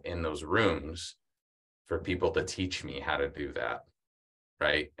myself in those rooms for people to teach me how to do that,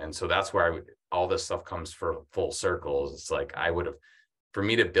 right? And so that's where all this stuff comes for full circles. It's like for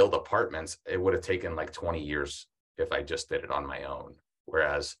me to build apartments, it would have taken like 20 years if I just did it on my own.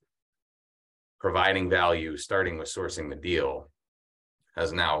 Whereas providing value, starting with sourcing the deal,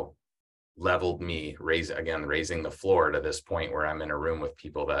 has now leveled me, raising the floor to this point where I'm in a room with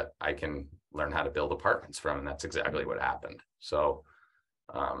people that I can learn how to build apartments from. And that's exactly what happened. So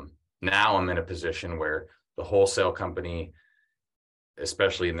now I'm in a position where the wholesale company,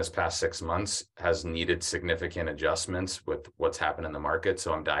 especially in this past 6 months, has needed significant adjustments with what's happened in the market.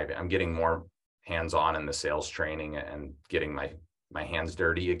 So I'm getting more hands-on in the sales training and getting my hands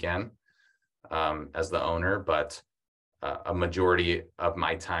dirty again as the owner. But a majority of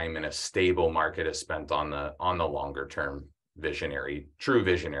my time in a stable market is spent on the longer term true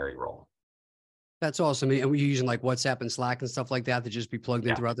visionary role. That's awesome. And were you using like WhatsApp and Slack and stuff like that to just be plugged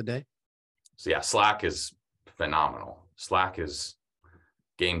in throughout the day? So yeah, Slack is phenomenal. Slack is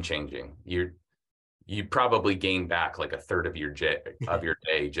game changing. You probably gain back like a third of your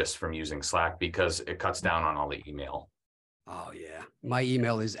day just from using Slack, because it cuts down on all the email. Oh yeah, my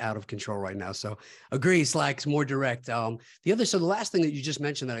email is out of control right now. So agree, Slack's more direct. So the last thing that you just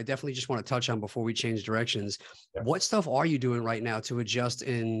mentioned that I definitely just want to touch on before we change directions. Yeah. What stuff are you doing right now to adjust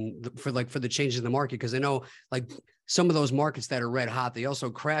for the changes in the market? Because I know like some of those markets that are red hot, they also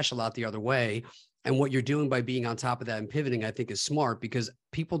crash a lot the other way. And what you're doing by being on top of that and pivoting, I think is smart, because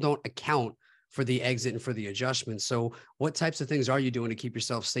people don't account for the exit and for the adjustments. So what types of things are you doing to keep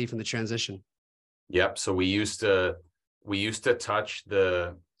yourself safe in the transition? Yep. So we used to touch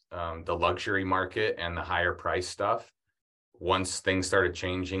the luxury market and the higher price stuff. Once things started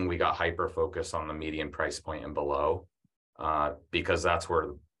changing, we got hyper focused on the median price point and below, because that's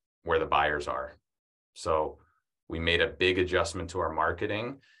where the buyers are. So we made a big adjustment to our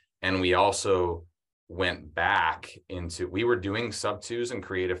marketing, and we also went back into, we were doing sub twos and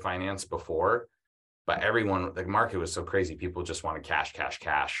creative finance before, but the market was so crazy. People just wanted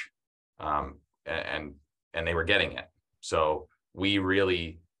cash. And they were getting it. So we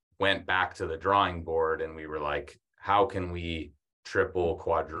really went back to the drawing board, and we were like, how can we triple,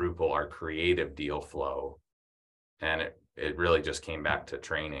 quadruple our creative deal flow? And it really just came back to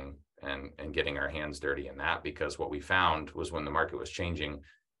training and getting our hands dirty in that, because what we found was when the market was changing,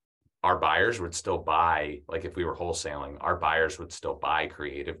 our buyers would still buy, like if we were wholesaling, our buyers would still buy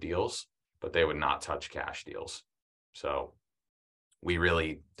creative deals, but they would not touch cash deals. So we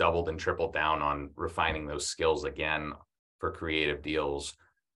really doubled and tripled down on refining those skills again for creative deals.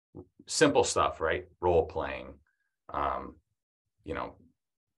 Simple stuff, right? Role playing,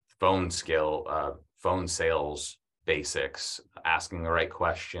 phone sales basics, asking the right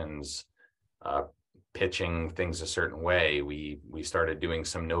questions, pitching things a certain way. We started doing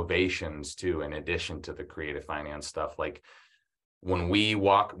some novations too, in addition to the creative finance stuff. Like when we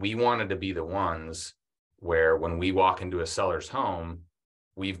wanted to be the ones where when we walk into a seller's home,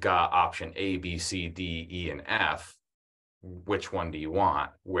 we've got option A, B, C, D, E, and F. Which one do you want?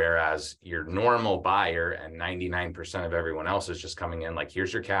 Whereas your normal buyer and 99% of everyone else is just coming in like,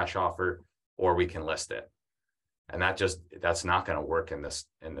 here's your cash offer, or we can list it. And that's not going to work in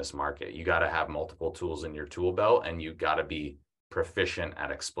this market. You got to have multiple tools in your tool belt, and you got to be proficient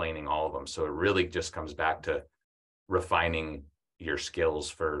at explaining all of them. So it really just comes back to refining your skills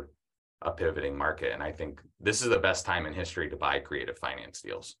for a pivoting market. And I think this is the best time in history to buy creative finance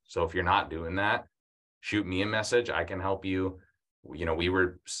deals. So if you're not doing that, shoot me a message. I can help you. We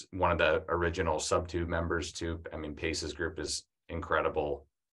were one of the original Subtube members too. I mean, Pace's group is incredible.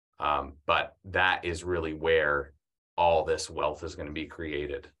 But that is really where all this wealth is going to be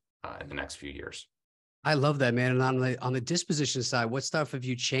created in the next few years. I love that, man. And on the disposition side, what stuff have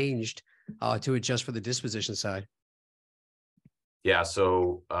you changed to adjust for the disposition side? Yeah,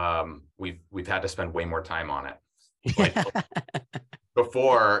 so we've had to spend way more time on it. Like,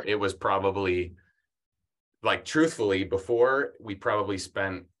 before, it was probably, like, truthfully, before we probably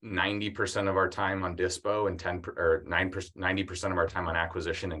spent 90% of our time on dispo and 90% of our time on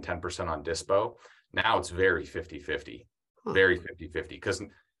acquisition and 10% on dispo. Now it's very 50-50, very 50-50. Because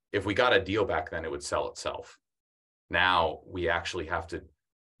if we got a deal back then, it would sell itself. Now we actually have to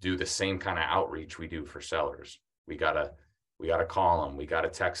do the same kind of outreach we do for sellers. We gotta call them. We gotta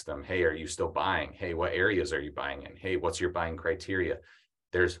text them. Hey, are you still buying? Hey, what areas are you buying in? Hey, what's your buying criteria?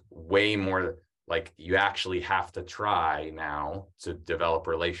 There's way more. Like, you actually have to try now to develop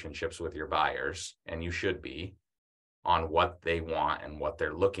relationships with your buyers, and you should be, on what they want and what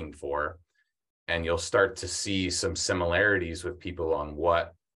they're looking for. And you'll start to see some similarities with people on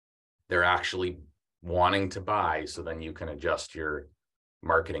what they're actually wanting to buy. So then you can adjust your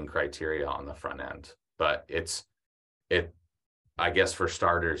marketing criteria on the front end. But I guess for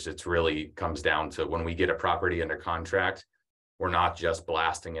starters, it's really comes down to when we get a property under contract, we're not just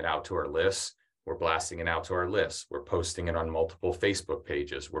blasting it out to our lists. We're blasting it out to our lists. We're posting it on multiple Facebook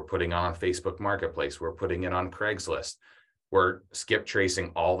pages. We're putting it on Facebook Marketplace. We're putting it on Craigslist. We're skip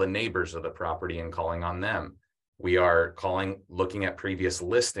tracing all the neighbors of the property and calling on them. We are looking at previous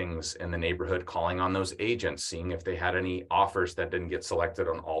listings in the neighborhood, calling on those agents, seeing if they had any offers that didn't get selected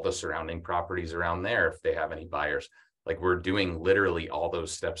on all the surrounding properties around there, if they have any buyers. Like, we're doing literally all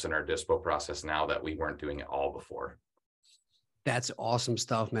those steps in our dispo process now that we weren't doing it all before. That's awesome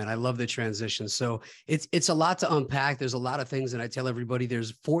stuff, man. I love the transition. So it's a lot to unpack. There's a lot of things, and I tell everybody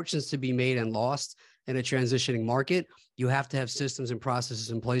there's fortunes to be made and lost in a transitioning market. You have to have systems and processes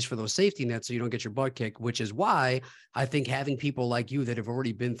in place for those safety nets so you don't get your butt kicked, which is why I think having people like you that have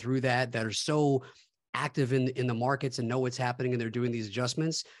already been through that are so active in the markets and know what's happening and they're doing these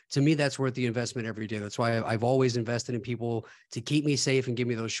adjustments, to me that's worth the investment every day. That's why I've always invested in people to keep me safe and give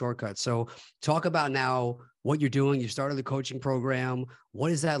me those shortcuts. So talk about now what you're doing. You started the coaching program. What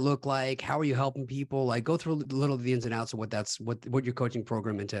does that look like? How are you helping people? Like, go through a little of the ins and outs of what your coaching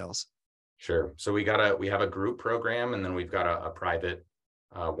program entails. Sure. So we have a group program, and then we've got a private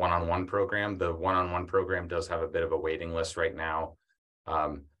one-on-one program. The one-on-one program does have a bit of a waiting list right now.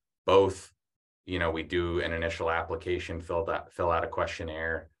 Both, we do an initial application, fill out a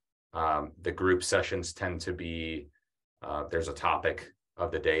questionnaire. The group sessions tend to be, there's a topic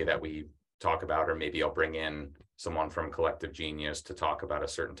of the day that we talk about, or maybe I'll bring in someone from Collective Genius to talk about a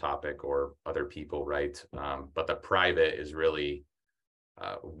certain topic, or other people, right? But the private is really,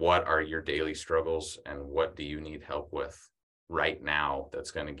 what are your daily struggles and what do you need help with right now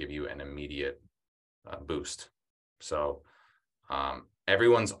that's going to give you an immediate boost. So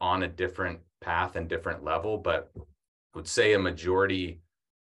everyone's on a different path and different level, but I would say a majority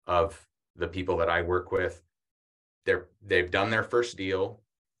of the people that I work with, they've done their first deal.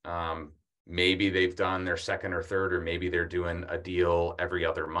 Maybe they've done their second or third, or maybe they're doing a deal every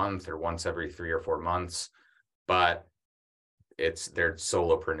other month or once every 3 or 4 months, but they're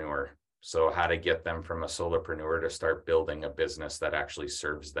solopreneur. So how to get them from a solopreneur to start building a business that actually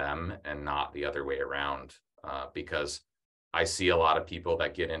serves them and not the other way around. Because I see a lot of people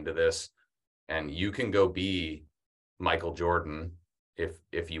that get into this, and you can go be Michael Jordan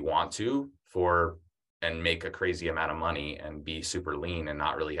if you want to, and make a crazy amount of money and be super lean and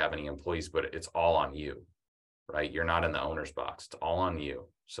not really have any employees, but it's all on you, right? You're not in the owner's box. It's all on you.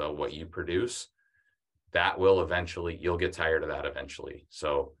 So what you produce, that will eventually, you'll get tired of that eventually.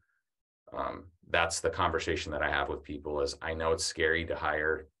 So that's the conversation that I have with people. Is I know it's scary to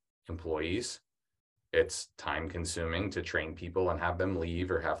hire employees. It's time consuming to train people and have them leave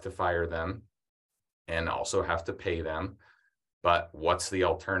or have to fire them, and also have to pay them. But what's the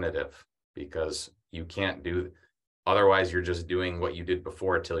alternative? Because you can't otherwise you're just doing what you did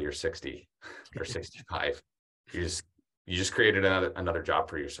before till you're 60 or 65. You just created another job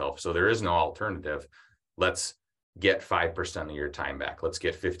for yourself. So there is no alternative. Let's get 5% of your time back. Let's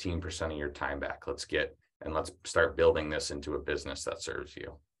get 15% of your time back. Let's start building this into a business that serves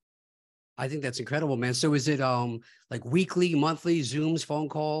you. I think that's incredible, man. So is it like weekly, monthly, Zooms, phone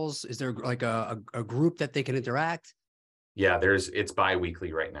calls? Is there like a group that they can interact? Yeah, it's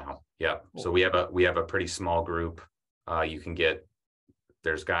bi-weekly right now. Yeah. Cool. So we have a pretty small group.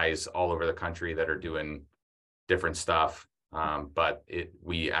 There's guys all over the country that are doing different stuff. But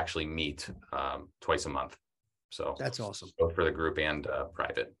we actually meet twice a month. So that's awesome. Both for the group and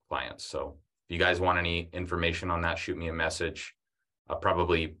private clients. So if you guys want any information on that, shoot me a message.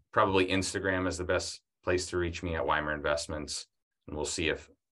 Probably Instagram is the best place to reach me, at Weimer Investments, and we'll see if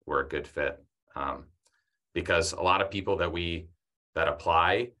we're a good fit. Because a lot of people that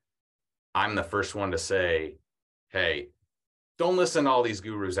apply, I'm the first one to say, hey, don't listen to all these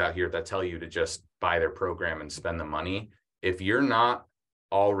gurus out here that tell you to just buy their program and spend the money. If you're not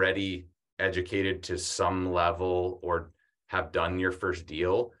already educated to some level or have done your first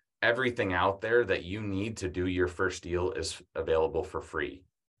deal, everything out there that you need to do your first deal is available for free.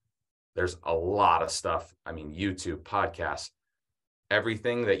 There's a lot of stuff. I mean, YouTube, podcasts,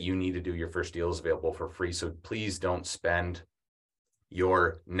 everything that you need to do your first deal is available for free. So please don't spend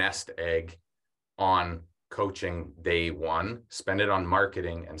your nest egg on coaching day one. Spend it on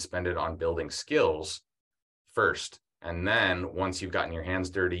marketing and spend it on building skills first. And then once you've gotten your hands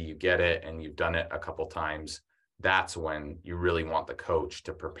dirty, you get it, and you've done it a couple times, that's when you really want the coach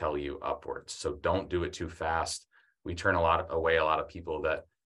to propel you upwards. So don't do it too fast. We turn away a lot of people. That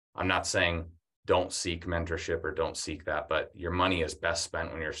I'm not saying don't seek mentorship or don't seek that, but your money is best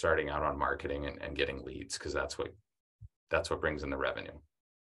spent when you're starting out on marketing and getting leads, because that's what brings in the revenue.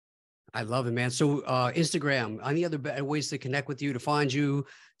 I love it, man. So Instagram, any other ways to connect with you, to find you,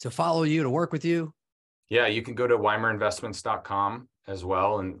 to follow you, to work with you? Yeah, you can go to weimerinvestments.com as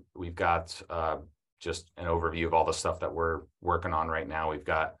well. And we've got just an overview of all the stuff that we're working on right now. We've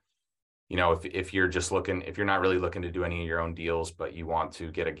got, if you're not really looking to do any of your own deals, but you want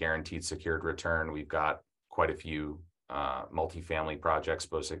to get a guaranteed secured return, we've got quite a few multifamily projects,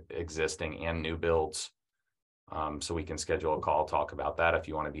 both existing and new builds. So we can schedule a call, talk about that if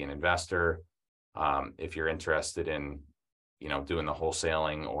you want to be an investor. If you're interested in, doing the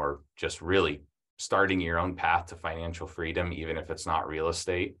wholesaling or just really starting your own path to financial freedom, even if it's not real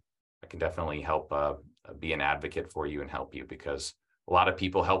estate, I can definitely help be an advocate for you and help you, because a lot of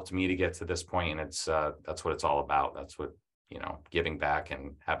people helped me to get to this point, and it's that's what it's all about. That's what, giving back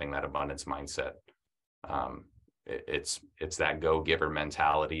and having that abundance mindset. It's that go-giver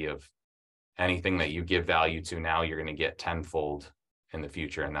mentality of anything that you give value to now, you're going to get tenfold in the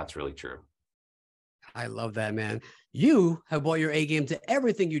future, and that's really true. I love that, man. You have brought your A game to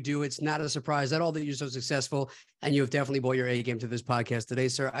everything you do. It's not a surprise at all that you're so successful, and you have definitely brought your A game to this podcast today,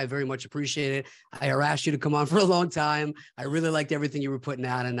 sir. I very much appreciate it. I harassed you to come on for a long time. I really liked everything you were putting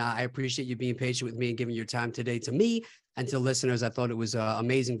out, and I appreciate you being patient with me and giving your time today to me and to listeners. I thought it was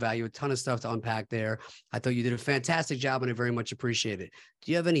amazing value, a ton of stuff to unpack there. I thought you did a fantastic job, and I very much appreciate it.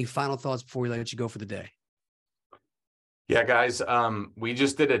 Do you have any final thoughts before we let you go for the day? Yeah, guys, we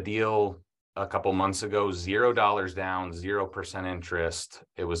just did a deal a couple months ago, $0 down, 0% interest.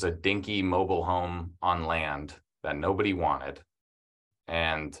 It was a dinky mobile home on land that nobody wanted.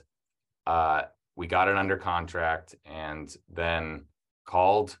 And we got it under contract, and then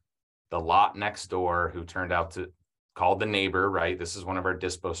called the lot next door, who turned out to called the neighbor, right? This is one of our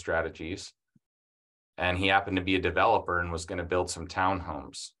dispo strategies. And he happened to be a developer and was going to build some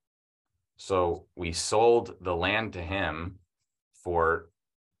townhomes. So we sold the land to him for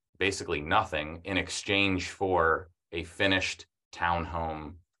basically nothing in exchange for a finished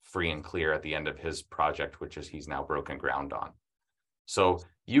townhome free and clear at the end of his project, which is he's now broken ground on. So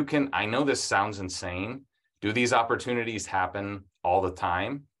you can, I know this sounds insane. Do these opportunities happen all the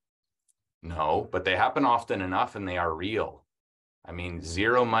time? No, but they happen often enough, and they are real. I mean,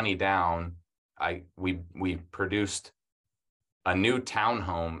 zero money down. We produced a new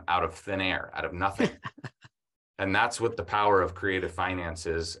townhome out of thin air, out of nothing. And that's what the power of creative finance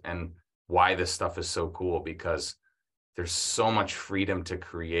is, and why this stuff is so cool, because there's so much freedom to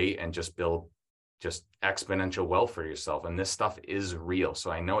create and just build just exponential wealth for yourself. And this stuff is real.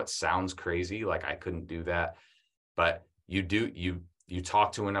 So I know it sounds crazy, like I couldn't do that, but you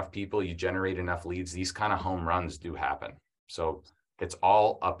talk to enough people, you generate enough leads, these kind of home runs do happen. So it's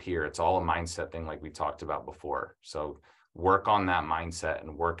all up here. It's all a mindset thing, like we talked about before. So work on that mindset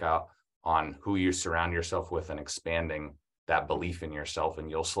and work out on who you surround yourself with and expanding that belief in yourself. And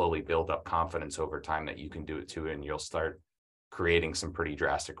you'll slowly build up confidence over time that you can do it too. And you'll start creating some pretty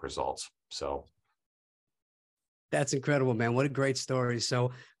drastic results. So that's incredible, man. What a great story.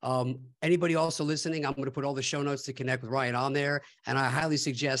 So anybody also listening, I'm going to put all the show notes to connect with Ryan on there. And I highly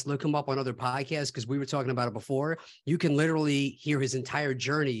suggest look him up on other podcasts, because we were talking about it before. You can literally hear his entire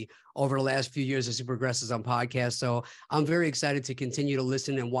journey over the last few years as he progresses on podcasts. So I'm very excited to continue to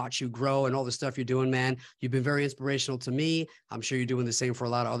listen and watch you grow and all the stuff you're doing, man. You've been very inspirational to me. I'm sure you're doing the same for a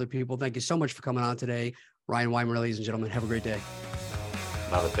lot of other people. Thank you so much for coming on today. Ryan Weimer, ladies and gentlemen, have a great day.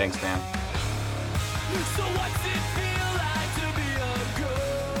 Love it. Thanks, man. So what's